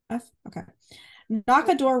 F? Okay. Knock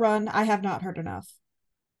a door run. I have not heard enough.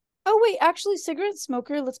 Oh wait, actually, cigarette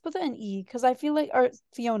smoker. Let's put that in E because I feel like, or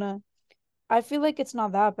Fiona. I feel like it's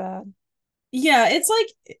not that bad. Yeah, it's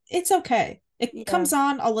like it's okay. It Yeah. comes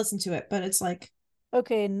on, I'll listen to it, but it's like,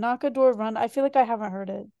 Okay. Knock a door run. I feel like I haven't heard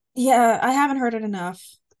it. yeah, I haven't heard it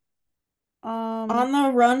enough. Um, On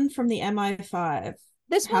the run from the MI5.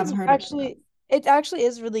 this one's Haven't heard it enough. actually it actually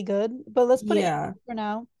is really good, but let's put it in Yeah. for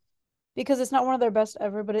now because it's not one of their best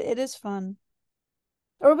ever, but it is fun.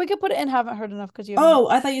 Or we could put it in haven't heard enough because you haven't heard. Oh,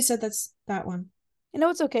 I thought you said that's that one. You know,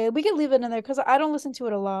 it's okay. We can leave it in there because I don't listen to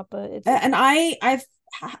it a lot, but it's And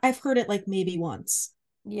I've heard it like maybe once.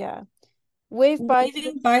 yeah. Wave by to the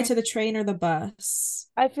Waving bye train. to the train or the bus.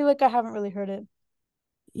 I feel like I haven't really heard it,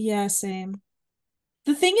 Yeah, same.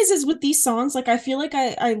 The thing is with these songs, like I feel like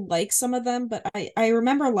I like some of them, but I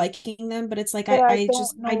remember liking them, but it's like but I I don't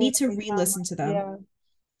just I know need what to they sound like. re-listen to them. Yeah.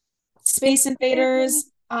 Space Space Invaders.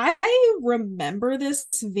 Invaders. I remember this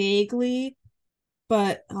vaguely,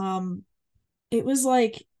 but it was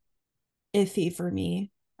like iffy for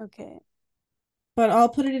me. Okay. But I'll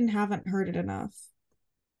put it in haven't heard it enough.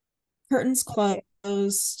 Curtains Okay.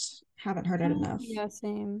 closed. Haven't heard it enough. Yeah,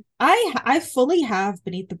 same. I fully have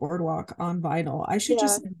Beneath the Boardwalk on vinyl. I should Yeah.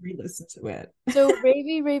 just re-listen to it. So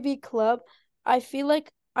Ravey Ravey Club, I feel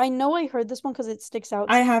like I know I heard this one because it sticks out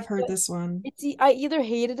I to me, have heard but this one. I either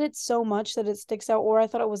hated it so much that it sticks out, or I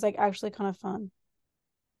thought it was like actually kind of fun.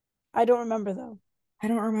 I don't remember though. I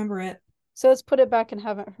don't remember it. So let's put it back and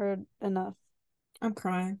haven't heard enough. I'm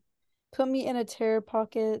crying. Put me in a terror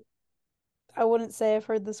pocket. I wouldn't say I've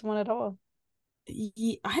heard this one at all.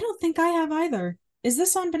 I don't think I have either. Is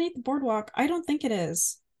this on Beneath the Boardwalk? I don't think it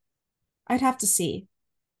is. I'd have to see.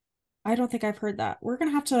 I don't think I've heard that. We're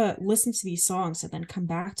gonna have to listen to these songs and then come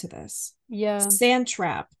back to this. Yeah. Sand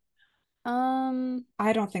Trap. Um,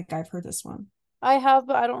 I don't think I've heard this one. I have,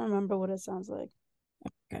 but I don't remember what it sounds like.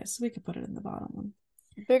 Okay, so we could put it in the bottom one.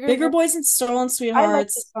 Bigger Bigger Boy. Boys and Stolen I like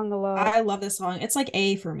this Sweethearts. song a lot. I love this song. It's like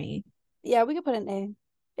A for me. Yeah, we could put an A.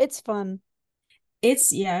 It's fun.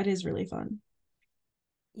 It's yeah, it is really fun.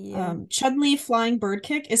 Yeah. Chudley Flying Bird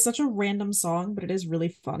Kick is such a random song, but it is really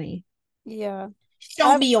funny. Yeah.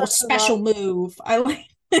 Show I've me your heard a lot. special move. I like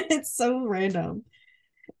it's so random.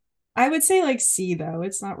 I would say like C though.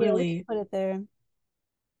 It's not Yeah, we can really put it there.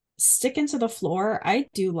 Sticking to the Floor. I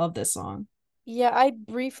do love this song. Yeah, I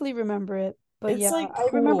briefly remember it, but It's yeah, like I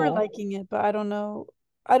remember cool. liking it, but I don't know.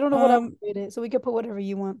 I don't know what I would Um, rate it. So we could put whatever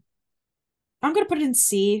you want. I'm gonna put it in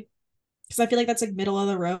C because I feel like that's like middle of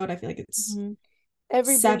the road. I feel like it's Hmm.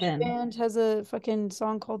 Every British 7. band has a fucking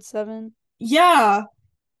song called Seven. Yeah,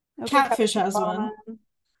 Okay, Catfish Catfish has one. Ballin.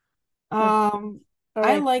 Okay. Um,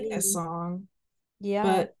 I like this R.I.P. song, Yeah.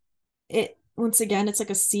 but it once again it's like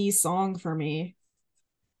a C song for me.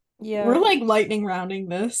 We're Yeah. like lightning rounding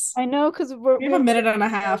this. I know because we're We have we're a minute and a yeah.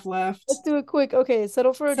 half left. Let's do it quick. Okay,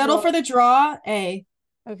 settle for a Settle draw. for the draw. A.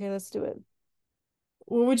 Okay, let's do it.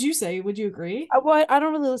 What would you say? Would you agree? I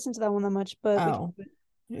don't really listen to that one that much, but we can Oh, do it.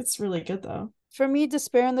 it's really good though. For me,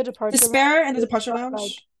 Despair in the Departure Lounge Despair and the is Departure like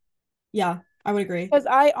Lounge. Yeah, I would agree. because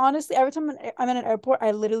I honestly every time I'm in an airport,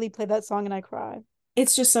 I literally play that song and I cry.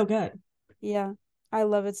 It's just so good. Yeah, I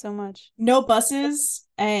love it so much. No buses.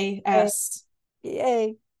 A A, S.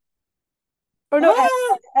 A, or no S,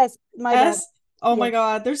 Ah, S. My bad. S. Oh Yeah, my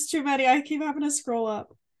God, there's too many. I keep having to scroll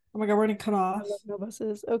up. Oh my God, we're gonna cut I love off. no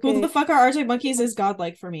buses. Who the Okay, fuck are Arctic Monkeys is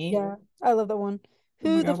godlike for me. yeah, I love that one. Oh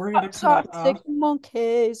my Who the God, we're gonna fuck cut toxic off.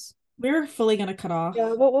 monkeys? We're fully gonna cut off.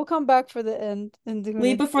 Yeah, we'll come back for the end and do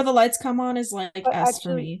Leave it. Before the Lights Come On is like But S for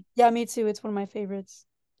actually, me. yeah, me too. It's one of my favorites.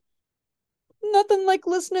 Nothing like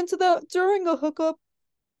listening to that during a hookup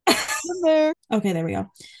in there. Okay, there we go.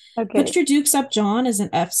 Okay. Put Your Dukes Up, John is an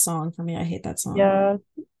F song for me. I hate that song. Yeah,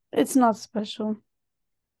 it's not special.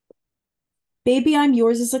 Baby I'm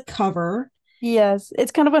Yours is a cover. Yes,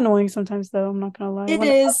 it's kind of annoying sometimes though, I'm not gonna lie. It When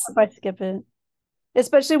is. if I skip it.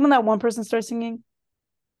 Especially when that one person starts singing.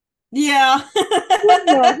 Yeah.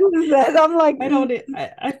 No, who is that? I'm like, I don't.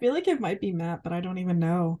 I feel like it might be Matt, but I don't even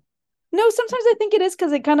know. no, sometimes I think it is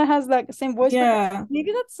because it kind of has that same voice, but Yeah.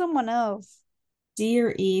 maybe that's someone else. D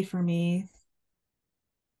or E for me.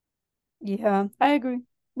 Yeah, I agree.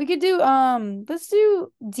 We could do let's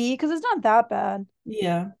do D because it's not that bad.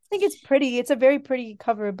 Yeah. I think it's pretty. It's a very pretty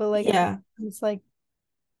cover, but like Yeah. it's like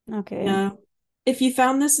okay. Yeah. If you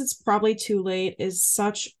found this, it's probably too late is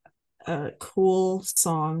such a cool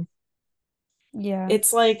song. Yeah.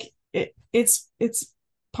 It's like it's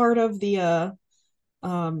part of the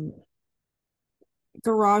um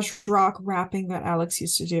garage rock rapping that Alex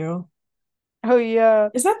used to do. Oh yeah.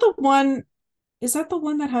 Is that the one? Is that the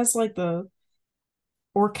one that has like the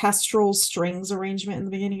orchestral strings arrangement in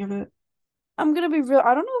the beginning of it? I'm gonna be real.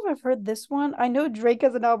 I don't know if I've heard this one. I know Drake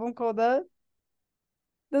has an album called that,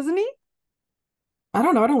 doesn't he? I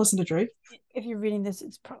don't know. I don't listen to Drake. If you're reading this,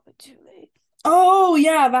 it's probably too late. Oh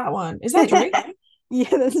yeah, that one. Is that Drake? Yeah,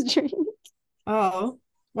 that's Drake. Oh,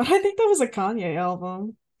 but I think that was a Kanye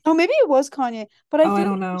album. Oh, maybe it was Kanye, but I Oh, I feel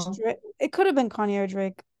don't like know. It could have been Kanye or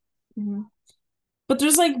Drake. Mhm. But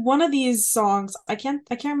there's like one of these songs. I can't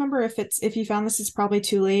remember if it's if you found this is probably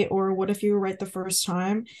too late or what if you were right the first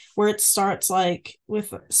time, where it starts like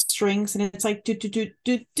with strings and it's like do do do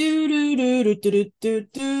do do do do do do do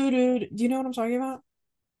do do. Do you know what I'm talking about?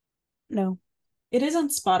 No, It is on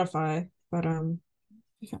Spotify, but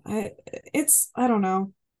I don't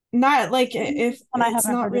know. Not like if and I it's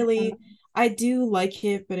haven't not heard it. really. I do like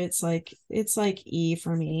it, but it's like E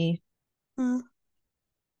for me. Mm,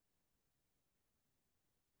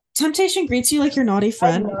 Temptation greets you like your naughty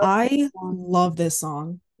I friend. love this I song. love this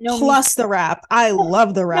song. No, me too. Plus the rap. I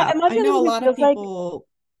love the Yeah, rap. I imagine know a this. It lot of feels like people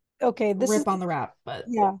okay. This is rip on the rap, but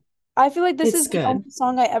yeah. I feel like this is it's the good. only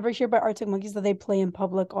song I ever hear by Arctic Monkeys that they play in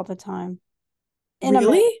public all the time in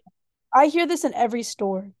America. Really? I hear this in every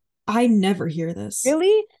store. I never hear this.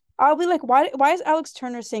 Really? I'll be like, why is Alex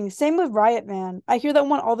Turner singing? Same with Riot Man. I hear that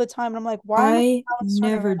one all the time, and I'm like, why am I I Alex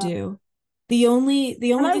Turner never right now? do. The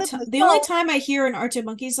And I only live in time the the only South. time I hear an Arctic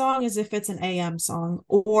Monkey song is if it's an AM song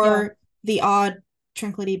Yeah, or the odd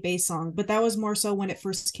Tranquility Base song, but that was more so when it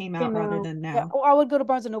first came out came rather out. than Yeah. now. Oh, I would go to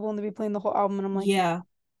Barnes and Noble and they'd be playing the whole album, and I'm like, yeah. Yeah.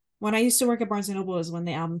 When I used to work at Barnes and Noble was when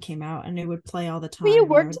the album came out and it would play all the But you time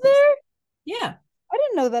and I worked would listen. there? Yeah. I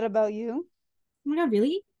didn't know that about you. Oh my God,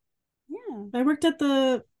 really? Yeah. I worked at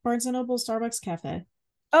the Barnes and Noble Starbucks cafe.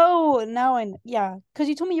 Oh, now yeah, because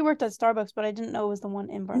you told me you worked at Starbucks, but I didn't know it was the one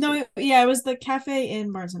in No, Barcelona. yeah, it was the cafe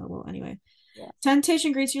in Barnes and Noble anyway. Yeah.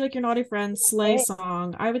 Temptation greets you like your naughty friend. Slay Okay.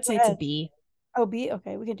 song. I would Go say it's a ahead. B. Oh, B.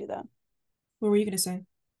 Okay, we can do that. What were you gonna say?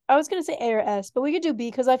 I was gonna say A or S, but we could do B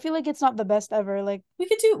because I feel like it's not the best ever. Like, We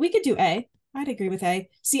could do A. I'd agree with A.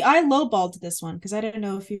 See, I lowballed this one because I didn't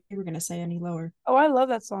know if you were gonna say any lower. oh, I love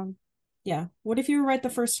that song. Yeah. What if you were right the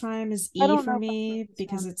first time is I E don't for know if I heard me this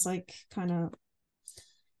because one. it's like kind of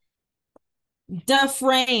the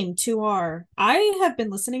frame 2R. I have been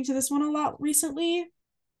listening to this one a lot recently.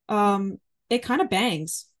 It kind of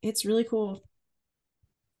bangs. It's really cool.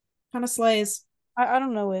 Kind of slays. I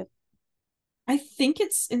don't know it. I think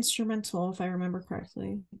it's instrumental if I remember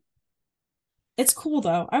correctly. It's cool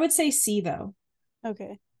though. I would say C though.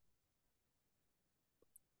 Okay.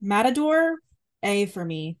 Matador, A for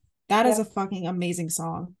me. That Yeah, is a fucking amazing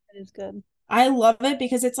song. it is good. I love it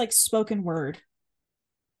because it's like spoken word.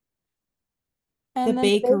 The And then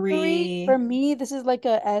Bakery, for bakery. me, this is like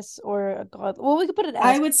a S or a God. Well, we could put an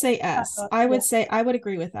I S. would say Not S. God. I Yeah, would say I would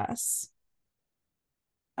agree with S.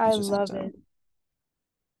 I Let's just have love to it.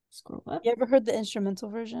 scroll up. You ever heard the instrumental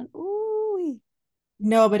version? Ooh.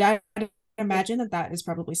 No, but I imagine that that is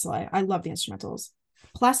probably Slay. I love the instrumentals.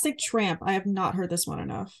 Plastic Tramp. I have not heard this one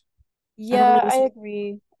enough. Ever Yeah, really I listened?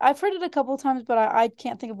 agree. I've heard it a couple times, but I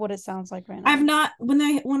can't think of what it sounds like right I've now. not when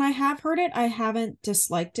I have heard it, I haven't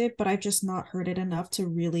disliked it, but I've just not heard it enough to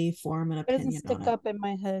really form an It doesn't opinion on stick it. up in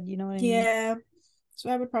my head, you know what I mean? Yeah. So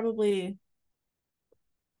I would probably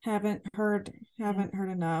haven't heard Yeah. haven't heard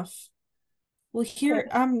enough. Well, Okay. here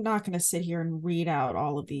I'm not gonna sit here and read out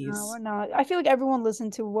all of No, we're these. not. I feel like everyone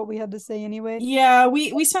listened to what we had to say anyway. Yeah,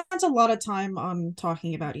 we spent a lot of time on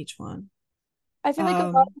talking about each one. I feel like a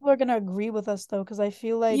lot of Um, people are gonna agree with us though, because I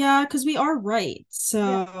feel like, yeah, because we are right.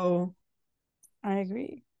 yeah, So, I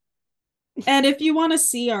agree. and if you want to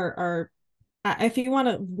see if you want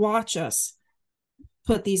to watch us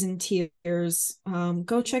put these in tiers,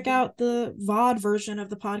 go check out the VOD version of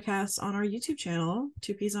the podcast on our YouTube channel,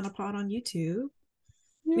 Two Peas on a Pod on YouTube.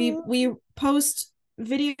 We Yeah. we post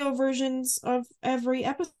video versions of every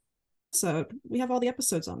episode. We have all the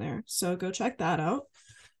episodes on there, so go check that out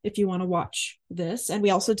if you want to watch this. And we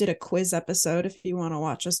also did a quiz episode if you want to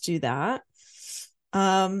watch us do that.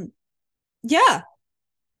 Um, yeah.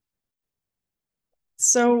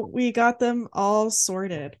 So we got them all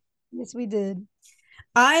sorted. Yes, we did.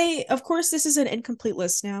 Of course, this is an incomplete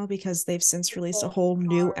list now because they've since released a Oh, whole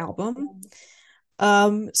new hard. album.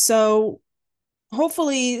 Yeah. So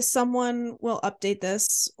hopefully someone will update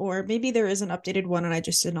this, or maybe there is an updated one and I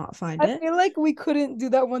just did not find I it. feel like we couldn't do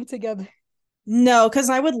that one together. No, because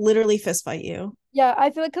I would literally fist fight you. Yeah, I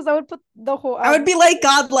feel like because I would put the whole I would album. be like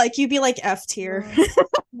godlike, you'd be like F tier.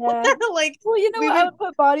 No. Yeah. Like Well, you know we what? I would would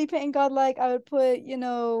put body paint godlike. I would put,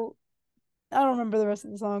 I don't remember the rest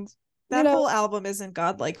of the songs. You That know, whole album isn't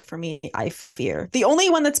godlike for me, I fear. The only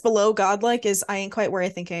one that's below godlike is I Ain't Quite Where I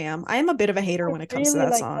Think I Am. I am a bit of a hater I when it comes to really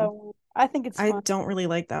that like that song. one. I think it's I fun. don't really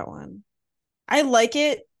like that one. I like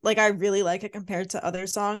it, like I really like it compared to other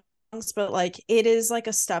songs, but like it is like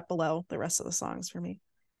a step below the rest of the songs for me.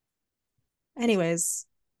 Anyways,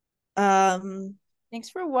 um Thanks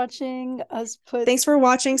for watching us put. thanks for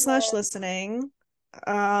watching slash Yeah, listening.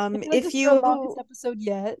 I feel like If this is our longest you episode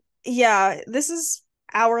yet, yeah, this is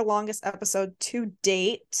our longest episode to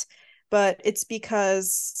date, but it's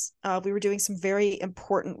because we were doing some very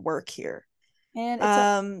important work here. and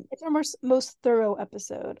Um, it's our most thorough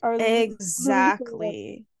episode. Our really thorough.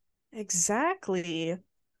 exactly. Exactly.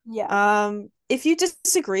 Yeah. If you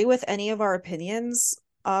disagree with any of our opinions,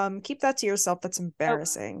 keep that to yourself. That's Oh,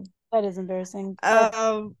 embarrassing. that is embarrassing. All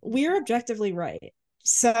right. We're objectively right.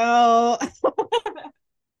 So,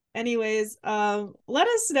 anyways, let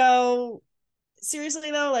us know. Seriously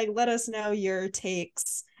though, like let us know your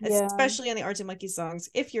takes, Yeah. especially on the Arctic Monkey songs,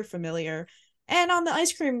 if you're familiar, and on the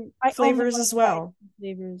ice cream I only flavors want as to know the ice well. cream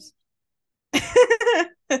flavors.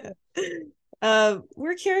 Yeah.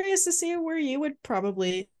 We're curious to see where you would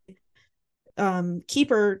probably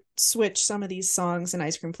keep or switch some of these songs and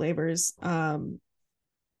ice cream flavors.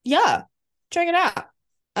 Yeah, check it out.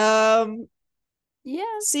 Um,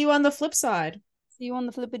 Yeah. see you on the flip side. See you on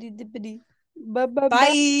the flippity dippity. Bye bye bye.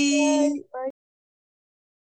 Bye.